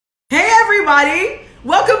everybody.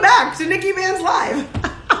 Welcome back to NIKKI BANZ Live.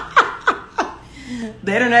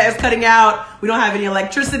 The internet is cutting out. We don't have any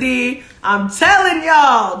electricity. I'm telling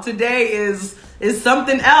y'all, today is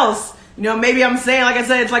something else. You know, maybe I'm saying, like I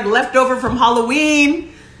said, it's like leftover from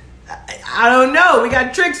Halloween. I don't know. We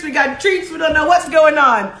got tricks, we got treats. We don't know what's going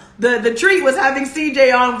on. The treat was having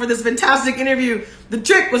CJ on for this fantastic interview. The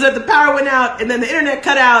trick was that the power went out and then the internet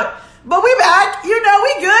cut out. But we back, you know,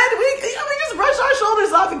 we good. We just brush our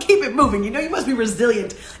shoulders off and keep it moving. You know, you must be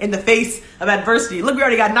resilient in the face of adversity. Look, we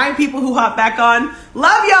already got 9 people who hopped back on.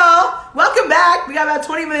 Love y'all. Welcome back. We got about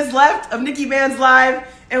 20 minutes left of NIKKI BANZ Live,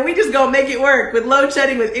 and we just gonna make it work with load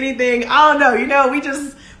shedding, with anything. I don't know. You know, we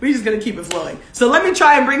just gonna keep it flowing. So let me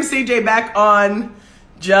try and bring CJ back on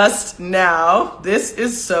just now. This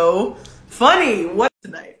is so funny. What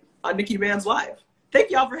tonight on NIKKI BANZ Live? Thank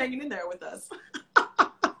y'all for hanging in there with us.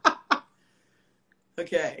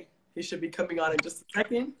 Okay, he should be coming on in just a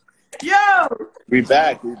second. Yo! We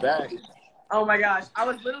back. Oh my gosh, I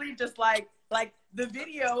was literally just like the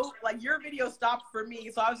video, like your video stopped for me.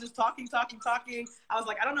 So I was just talking. I was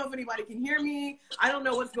like, I don't know if anybody can hear me. I don't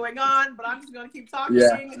know what's going on, but I'm just gonna keep talking.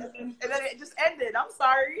 Yeah. And then it just ended. I'm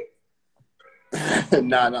sorry.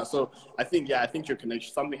 Nah. So I think your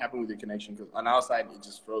connection, something happened with your connection, because on our side, it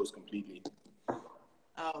just froze completely.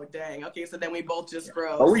 Oh, dang. Okay, so then we both just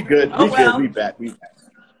froze. Oh, we good. We back. We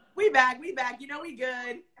back. You know, we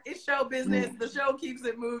good. It's show business. The show keeps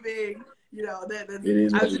it moving. You know,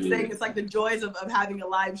 I was just saying, it's like the joys of having a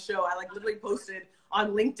live show. I like literally posted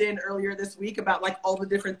on LinkedIn earlier this week about like all the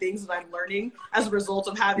different things that I'm learning as a result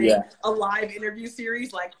of having a live interview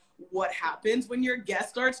series. Like, what happens when your guest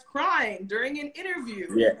starts crying during an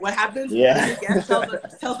interview? What happens when your guest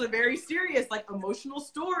tells a very serious, like, emotional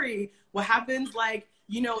story? What happens, like,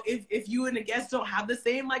 you know, if you and the guest don't have the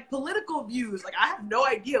same, like, political views? Like, I have no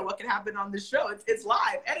idea what can happen on this show. It's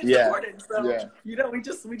live and it's recorded. So, you know, we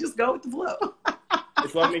just go with the flow.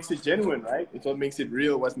 It's what makes it genuine, right? It's what makes it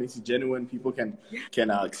real. What makes it genuine. People can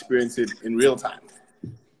experience it in real time.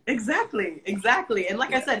 Exactly. And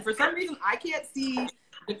like I said, for some reason, I can't see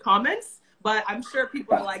the comments, but I'm sure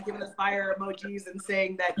people are like giving us fire emojis and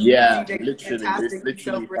saying that CJ is fantastic.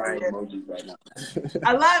 Literally fire emojis right now.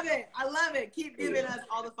 I love it. Keep giving us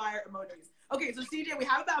all the fire emojis. Okay, so CJ, we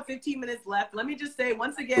have about 15 minutes left. Let me just say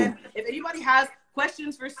once again, if anybody has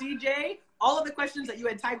questions for CJ, all of the questions that you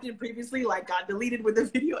had typed in previously like got deleted when the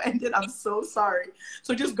video ended. I'm so sorry.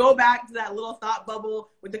 So just go back to that little thought bubble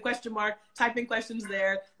with the question mark, type in questions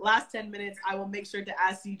there. Last 10 minutes, I will make sure to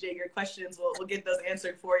ask CJ your questions. We'll get those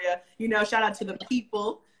answered for you. You know, shout out to the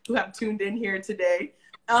people who have tuned in here today.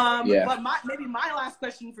 But maybe my last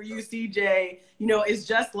question for you, CJ, you know, is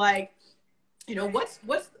just like, you know, what's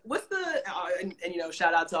the and you know,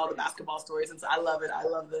 shout out to all the basketball stories, since I love it. I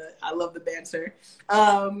love the banter.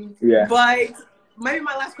 But maybe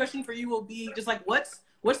my last question for you will be just like, what's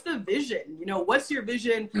the vision? You know, what's your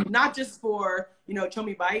vision, not just for, you know,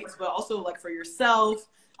 Chommie Bites, but also like for yourself,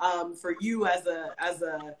 for you as an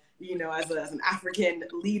African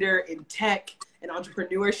leader in tech and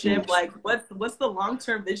entrepreneurship. Like, what's the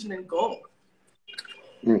long-term vision and goal?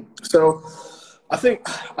 So I think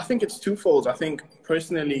it's twofold. I think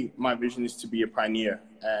personally, my vision is to be a pioneer,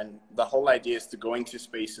 and the whole idea is to go into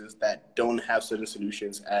spaces that don't have certain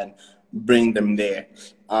solutions and bring them there.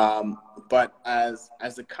 But as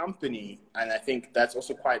a company, and I think that's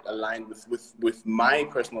also quite aligned with my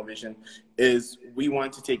personal vision, is we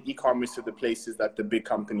want to take e-commerce to the places that the big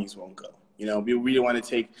companies won't go. You know, we really want to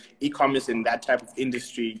take e-commerce in that type of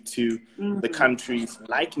industry to the countries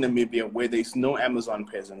like Namibia, where there's no Amazon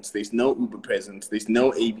presence, there's no Uber presence, there's no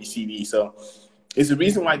ABCD. So it's the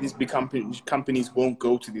reason why these big companies won't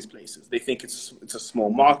go to these places. They think it's a small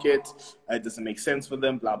market, it doesn't make sense for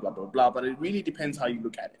them, blah, blah, blah, blah. But it really depends how you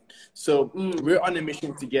look at it. So we're on a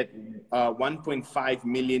mission to get 1.5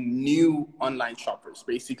 million new online shoppers,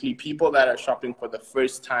 basically people that are shopping for the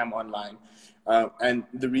first time online. And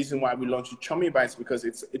the reason why we launched Chommie Bites, because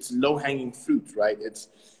it's low-hanging fruit, right?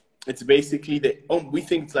 It's basically we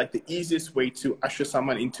think it's like the easiest way to usher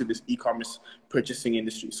someone into this e-commerce purchasing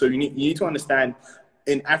industry. So you need to understand,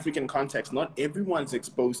 in African context, not everyone's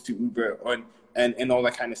exposed to Uber and all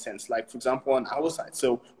that kind of sense. Like, for example, on our side,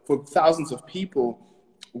 so for thousands of people,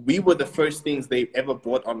 we were the first things they ever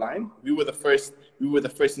bought online. We were the first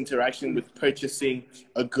interaction with purchasing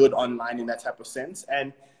a good online in that type of sense.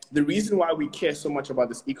 And the reason why we care so much about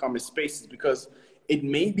this e-commerce space is because it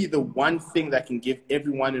may be the one thing that can give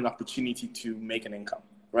everyone an opportunity to make an income,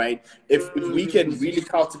 right? If we can really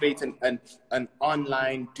cultivate an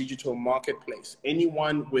online digital marketplace,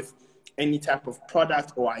 anyone with any type of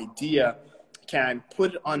product or idea can put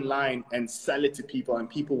it online and sell it to people, and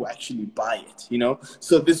people will actually buy it, you know?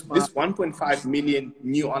 So this 1.5 million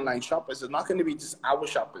new online shoppers is not going to be just our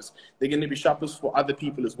shoppers. They're going to be shoppers for other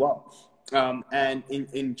people as well. And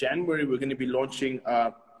in January, we're going to be launching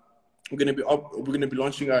we're going to be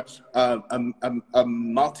launching a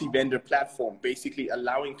multi-vendor platform, basically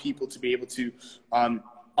allowing people to be able to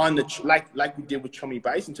like we did with Chommie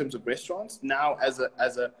Bites in terms of restaurants. Now, as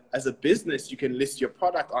a business, you can list your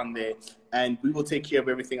product on there, and we will take care of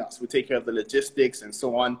everything else. We'll take care of the logistics and so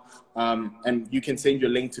on. And you can send your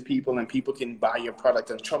link to people, and people can buy your product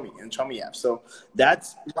on Chommie app. So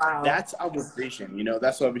that's our vision. You know,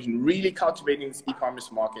 that's our vision. Really cultivating this e-commerce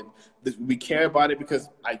market. We care about it because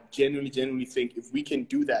I genuinely think if we can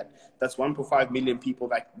do that, that's 1.5 million people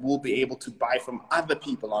that will be able to buy from other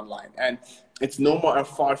people online. And it's no more a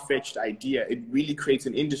far-fetched idea. It really creates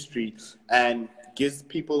an industry and gives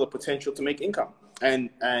people the potential to make income and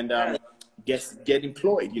get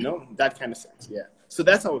employed, you know, that kind of sense. Yeah. So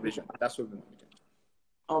that's our vision. That's what we want to do.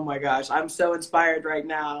 Oh my gosh, I'm so inspired right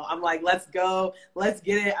now. I'm like, let's go, let's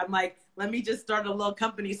get it. I'm like, let me just start a little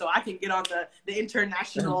company so I can get on the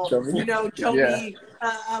international, you know, Chommie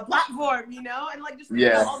platform, you know, and like just think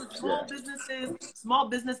about all the small businesses, small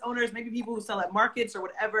business owners, maybe people who sell at markets or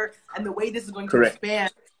whatever, and the way this is going to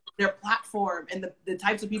expand their platform and the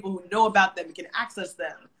types of people who know about them and can access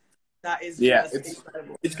them. That is just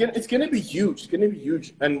incredible. It's gonna be huge. It's gonna be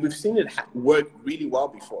huge, and we've seen it work really well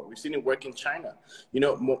before. We've seen it work in China. You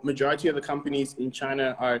know, majority of the companies in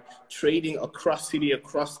China are trading across city,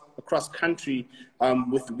 across country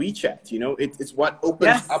with WeChat. You know, it's what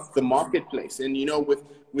opens up the marketplace. And you know,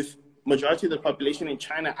 with majority of the population in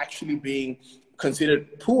China actually being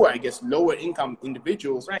considered poor, I guess, lower income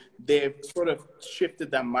individuals, they've sort of shifted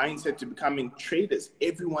their mindset to becoming traders.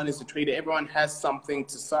 Everyone is a trader. Everyone has something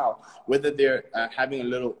to sell, whether they're having a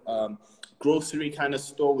little grocery kind of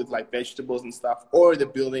store with like vegetables and stuff, or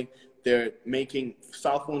they're making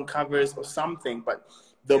cell phone covers or something. But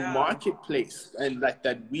the marketplace and like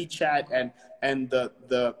that WeChat and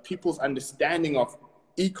the people's understanding of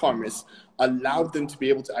e-commerce allowed them to be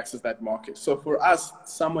able to access that market. So for us,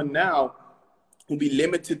 someone now will be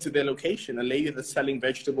limited to their location. A lady that's selling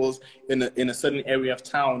vegetables in a certain area of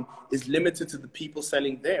town is limited to the people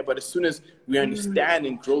selling there. But as soon as we understand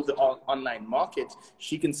and grow the online market,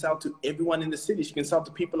 she can sell to everyone in the city. She can sell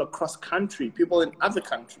to people across country, people in other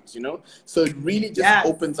countries, you know? So it really just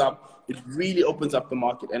opens up, it really opens up the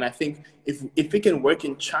market. And I think if it can work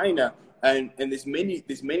in China, and there's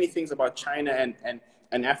many things about China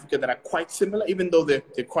and Africa that are quite similar, even though they're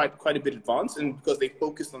quite a bit advanced, and because they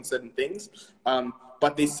focus on certain things,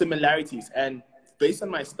 but there's similarities. And based on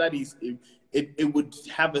my studies, it would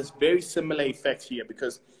have a very similar effect here,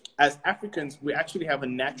 because as Africans, we actually have a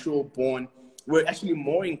natural born, we're actually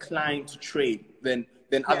more inclined to trade than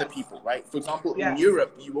other people, right? For example, in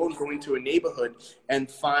Europe, you won't go into a neighborhood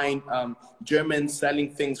and find Germans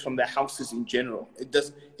selling things from their houses in general. It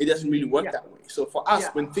doesn't really work that way. So for us,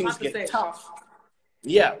 when things get tough,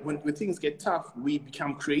 when things get tough, we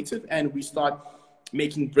become creative and we start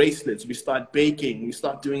making bracelets, we start baking, we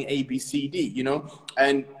start doing A, B, C, D, you know?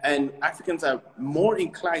 And Africans are more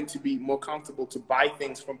inclined to be more comfortable to buy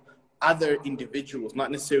things from other individuals, not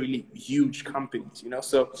necessarily huge companies, you know?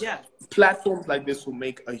 So platforms like this will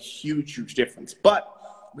make a huge difference. But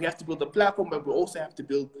we have to build the platform, but we also have to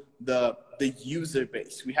build the user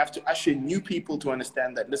base. We have to usher new people to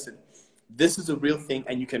understand that, listen, this is a real thing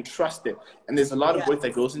and you can trust it. And there's a lot of work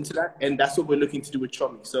that goes into that. And that's what we're looking to do with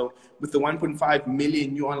Chommie. So with the 1.5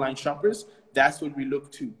 million new online shoppers, that's what we look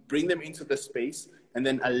to bring them into the space and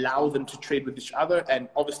then allow them to trade with each other, and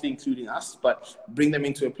obviously including us, but bring them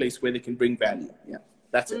into a place where they can bring value. Yeah,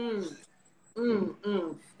 that's it.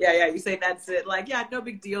 Yeah, you say that's it. Like, no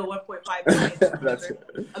big deal. 1.5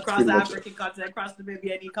 million across the African continent, across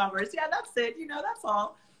Namibia, and e-commerce. Yeah, that's it. You know, that's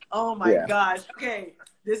all. Oh my gosh. Okay.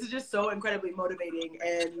 This is just so incredibly motivating.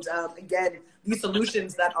 And again, these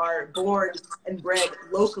solutions that are born and bred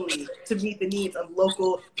locally to meet the needs of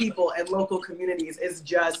local people and local communities is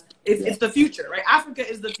just, it's the future, right? Africa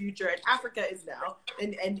is the future, and Africa is now.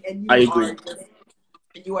 And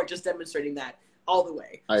you are just demonstrating that all the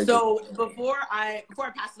way. So before I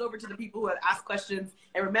pass it over to the people who have asked questions,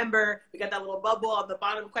 and remember, we got that little bubble on the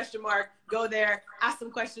bottom question mark. Go there, ask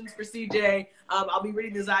some questions for CJ. I'll be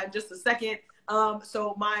reading this out in just a second.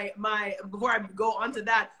 So before I go on to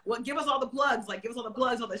that, give us all the plugs,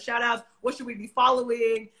 all the shout outs. What should we be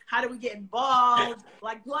following? How do we get involved?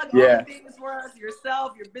 Like, plug all the things for us,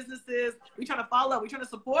 yourself, your businesses. We trying to follow, we trying to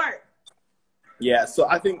support. Yeah, so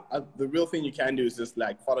I think the real thing you can do is just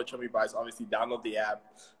like follow Chommie Bites. Obviously, download the app,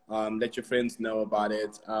 let your friends know about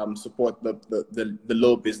it, support the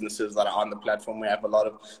little businesses that are on the platform. We have a lot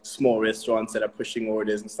of small restaurants that are pushing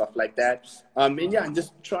orders and stuff like that. And yeah, and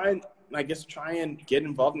just try and get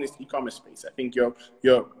involved in this e-commerce space. I think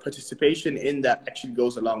your participation in that actually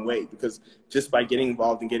goes a long way, because just by getting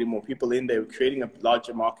involved and getting more people in there, we're creating a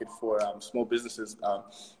larger market for small businesses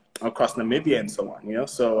across Namibia and so on, you know?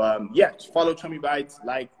 So, yeah, follow Chommie Bites,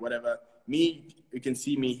 like, whatever. Me, you can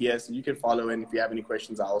see me here, so you can follow, and if you have any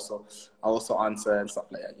questions, I'll also answer and stuff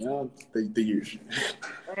like that, you know, the usual.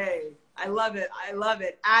 Hey, I love it. I love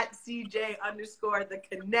it. At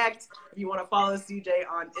CJ_the_connect. If you want to follow CJ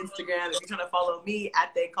on Instagram, if you're trying to follow me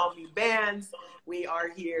at They Call Me Bands, we are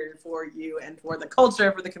here for you and for the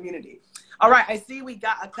culture, for the community. All right, I see we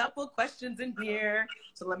got a couple questions in here,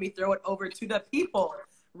 so let me throw it over to the people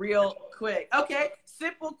real quick. Okay,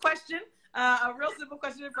 simple question. A real simple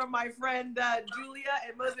question from my friend Julia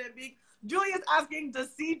in Mozambique. Julia's asking,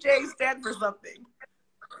 does CJ stand for something?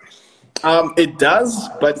 It does,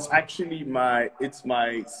 but it's actually my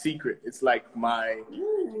secret. It's like my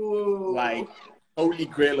like holy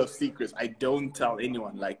grail of secrets. I don't tell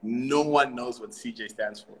anyone. Like, no one knows what CJ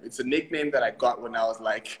stands for. It's a nickname that I got when I was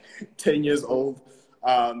like 10 years old.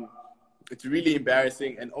 It's really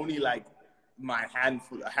embarrassing, and only like a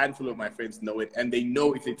handful of my friends know it, and they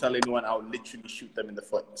know if they tell anyone, I'll literally shoot them in the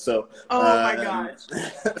foot. So, my gosh.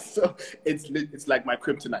 So it's like my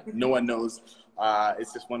kryptonite. No one knows.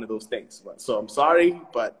 It's just one of those things. So I'm sorry,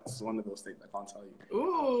 but it's one of those things I can't tell you.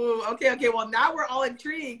 Ooh, okay. Well, now we're all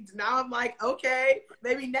intrigued. Now I'm like, okay,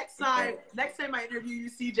 maybe next time I interview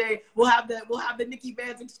you, CJ, we'll have the NIKKI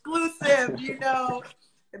BANZ exclusive, you know.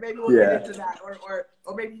 And maybe we'll get into that, or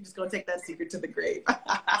maybe you're just gonna take that secret to the grave.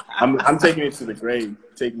 I'm taking it to the grave.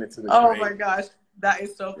 Oh my gosh, that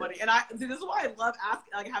is so funny. And this is why I love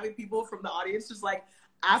having people from the audience just like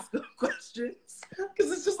ask questions, because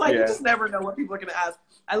it's just like you just never know what people are gonna ask.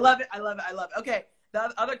 I love it. Okay,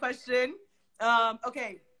 the other question.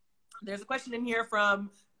 Okay, there's a question in here from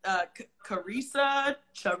Charissa.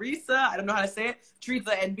 I don't know how to say it.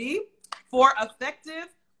 Teresa NB. For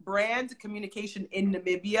effective brand communication in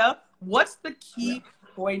Namibia, what's the key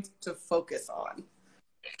point to focus on?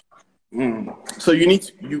 So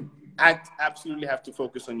absolutely have to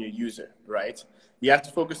focus on your user, right? You have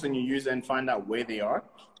to focus on your user and find out where they are,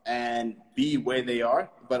 and be where they are,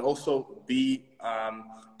 but also be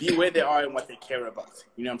where they are and what they care about.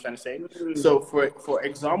 You know what I'm trying to say? So for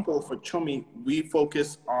example, for Chommie, we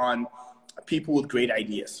focus on people with great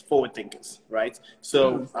ideas, forward thinkers, right?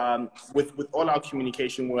 So with all our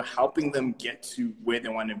communication, we're helping them get to where they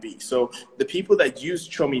want to be. So the people that use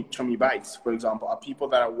Chommie Bites, for example, are people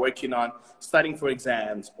that are working on studying for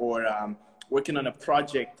exams, or working on a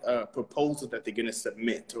project, proposal that they're going to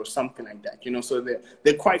submit or something like that, you know, so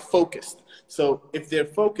they're quite focused. So if they're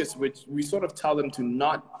focused, which we sort of tell them to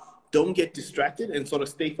don't get distracted and sort of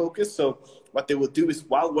stay focused. So what they will do is,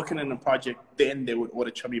 while working on a project, then they would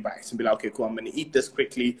order Chommie Bites and be like, okay, cool, I'm going to eat this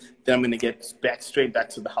quickly, then I'm going to get straight back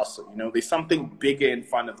to the hustle. You know, there's something bigger in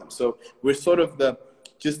front of them. So we're sort of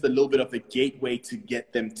just a little bit of the gateway to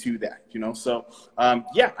get them to that, you know? So,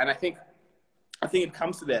 yeah, and I think it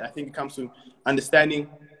comes to that. I think it comes to understanding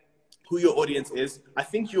who your audience is. I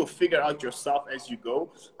think you'll figure out yourself as you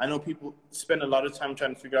go. I know people spend a lot of time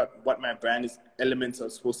trying to figure out what my brand elements are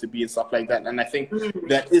supposed to be and stuff like that. And I think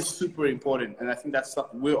that is super important. And I think that's stuff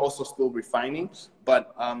we're also still refining.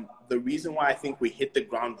 But the reason why I think we hit the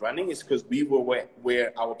ground running is because we were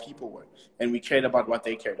where our people were, and we cared about what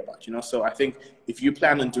they cared about, you know? So I think if you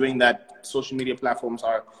plan on doing that, social media platforms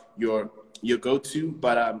are your go-to.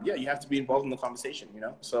 But yeah, you have to be involved in the conversation, you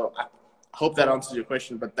know? So I hope that answers your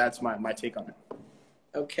question, but that's my take on it.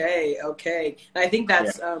 Okay. And I think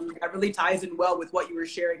that really ties in well with what you were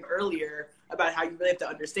sharing earlier about how you really have to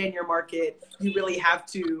understand your market. You really have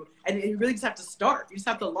to, and you really just have to start. You just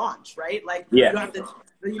have to launch, right? Like, you don't have to,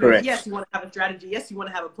 yes, you want to have a strategy. Yes, you want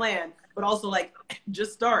to have a plan, but also like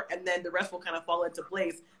just start, and then the rest will kind of fall into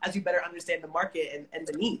place as you better understand the market and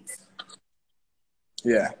the needs.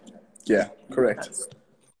 Yeah, correct.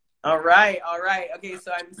 All right. Okay,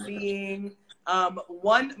 so I'm seeing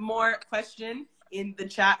one more question in the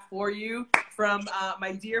chat for you from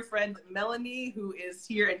my dear friend Melanie, who is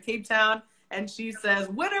here in Cape Town, and she says,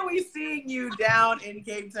 "When are we seeing you down in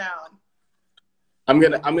Cape Town?" I'm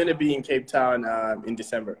gonna be in Cape Town in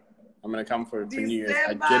December. I'm gonna come for New Year's.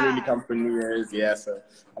 I generally come for New Year's, yeah. So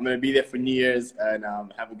I'm gonna be there for New Year's and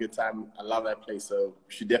have a good time. I love that place, so you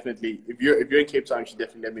should definitely, if you're in Cape Town, you should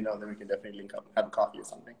definitely let me know. Then we can definitely link up, have a coffee or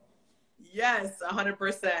something. Yes,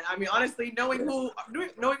 100%. I mean, honestly, knowing who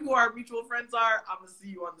our mutual friends are, I'm gonna see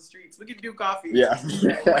you on the streets. We can do coffee. Yeah.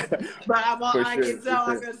 But I Sure, can tell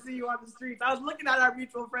I'm gonna see you on the streets. I was looking at our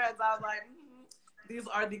mutual friends. I was like, these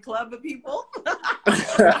are the club people.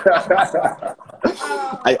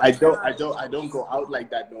 I don't go out like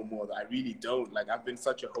that no more. I really don't. Like, I've been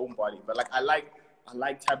such a homebody, but like I like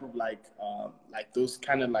type of like those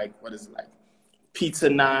kind of like, what is it, like pizza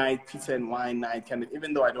night, pizza and wine night kind of.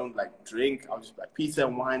 Even though I don't like drink, I'll just like pizza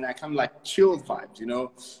and wine night, kind of like chilled vibes, you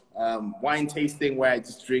know. Wine tasting where I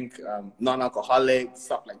just drink non-alcoholic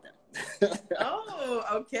stuff like that. Oh,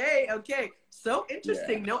 okay. So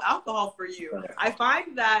interesting. Yeah. No alcohol for you. I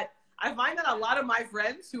find that a lot of my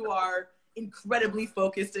friends who are incredibly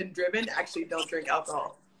focused and driven actually don't drink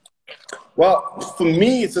alcohol. Well, for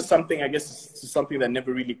me, it's just something, I guess it's just something that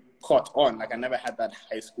never really caught on. Like, I never had that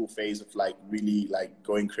high school phase of like really like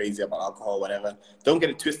going crazy about alcohol, whatever. Don't get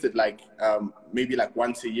it twisted. Like, maybe like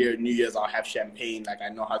once a year, New Year's, I'll have champagne. Like, I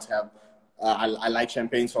know how to have, I like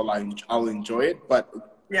champagne, so I'll enjoy it. But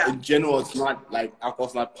yeah, in general, it's not like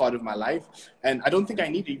alcohol's not part of my life. And I don't think I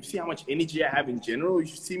need it. You see how much energy I have in general. You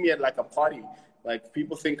should see me at like a party. Like,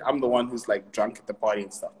 people think I'm the one who's like drunk at the party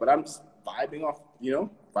and stuff, but I'm just vibing off, the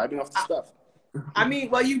stuff. I mean,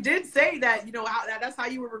 well, you did say that, that's how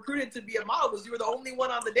you were recruited to be a model, because you were the only one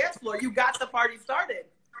on the dance floor. You got the party started.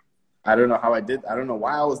 I don't know how I did. I don't know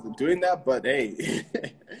why I was doing that, but hey,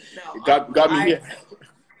 no, it got me here.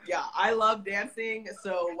 Yeah, I love dancing.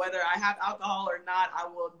 So whether I have alcohol or not, I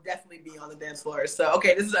will definitely be on the dance floor. So,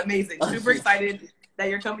 okay, this is amazing. Super excited that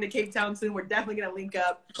you're coming to Cape Town soon. We're definitely going to link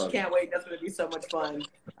up. Can't wait. That's going to be so much fun.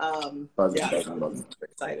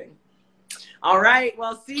 Exciting. All right.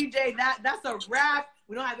 Well, CJ, that's a wrap.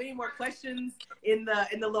 We don't have any more questions in the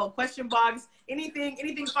little question box.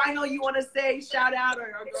 Anything final you want to say, shout out,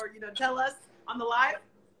 or tell us on the live?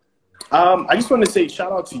 I just want to say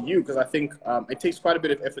shout out to you, because I think it takes quite a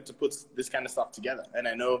bit of effort to put this kind of stuff together. And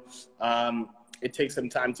I know it takes some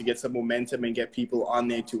time to get some momentum and get people on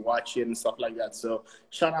there to watch it and stuff like that. So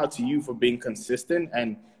shout out to you for being consistent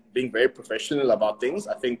and being very professional about things.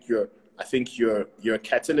 I think you're a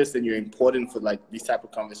catalyst, and you're important for like these type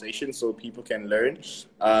of conversations so people can learn.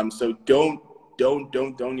 So don't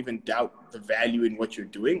even doubt the value in what you're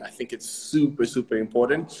doing. I think it's super, super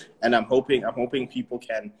important. And I'm hoping people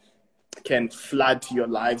can flood to your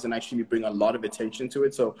lives and actually bring a lot of attention to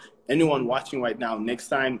it. So anyone watching right now, next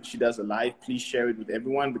time she does a live, please share it with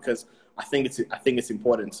everyone, because I think it's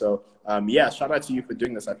important. So shout out to you for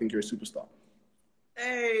doing this. I think you're a superstar.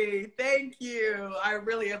 Hey, thank you. I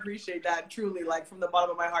really appreciate that. Truly, like from the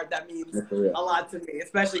bottom of my heart, that means a lot to me,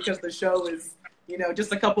 especially because the show is,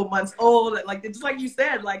 just a couple months old. Like, just like you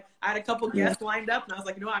said, like I had a couple guests lined up, and I was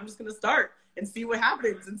like, I'm just going to start and see what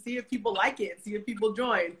happens and see if people like it and see if people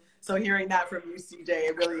join. So hearing that from you, CJ,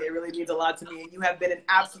 it really means a lot to me. And you have been an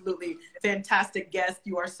absolutely fantastic guest.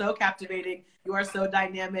 You are so captivating. You are so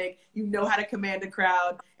dynamic. You know how to command a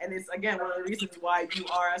crowd. And it's, again, one of the reasons why you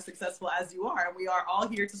are as successful as you are. And we are all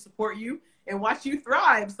here to support you and watch you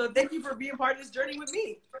thrive. So thank you for being part of this journey with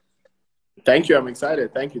me. Thank you. I'm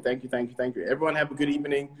excited. Thank you. Everyone have a good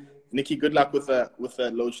evening. Nikki, good luck with the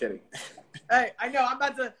load shedding. Hey, I know. I'm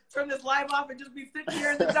about to turn this live off and just be sitting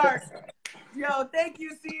here in the dark. Yo, thank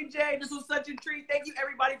you, CJ. This was such a treat. Thank you,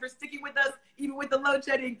 everybody, for sticking with us, even with the load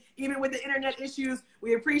shedding, even with the internet issues.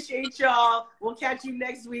 We appreciate y'all. We'll catch you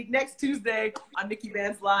next week, next Tuesday on NIKKI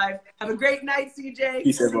BANZ Live. Have a great night, CJ.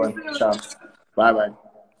 Peace, everyone. Ciao. Bye-bye.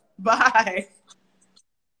 Bye.